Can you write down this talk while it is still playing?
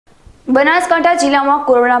બનાસકાંઠા જિલ્લામાં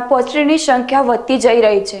કોરોના પોઝિટિવની સંખ્યા વધતી જઈ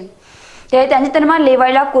રહી છે ત્યારે તાજેતરમાં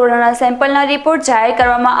લેવાયેલા કોરોનાના સેમ્પલના રિપોર્ટ જાહેર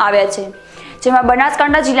કરવામાં આવ્યા છે, જેમાં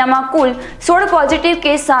બનાસકાંઠા જિલ્લામાં કુલ 16 પોઝિટિવ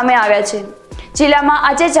કેસ સામે આવ્યા છે। જિલ્લામાં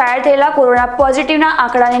આજે જાહેર થયેલા કોરોના પોઝિટિવના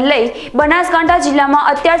આંકડાને લઈ બનાસકાંઠા જિલ્લામાં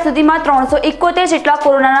અત્યાર સુધીમાં 371 જેટલા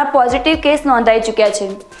કોરોનાના પોઝિટિવ કેસ નોંધાઈ ચૂક્યા છે।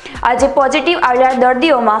 આજે પોઝિટિવ આવેલા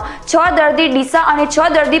દર્દીઓમાં 6 દર્દી ડીસા અને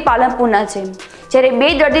 6 દર્દી પાલનપુરના છે, જ્યારે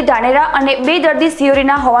 2 દર્દી ધાનેરા અને 2 દર્દી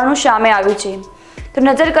સિયોરીના હોવાનું સામે આવ્યું છે। તો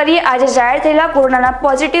નજર કરીએ આજે જાહેર થયેલા કોરોનાના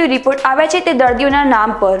પોઝિટિવ રિપોર્ટ આવ્યા છે તે દર્દીઓના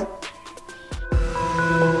નામ પર।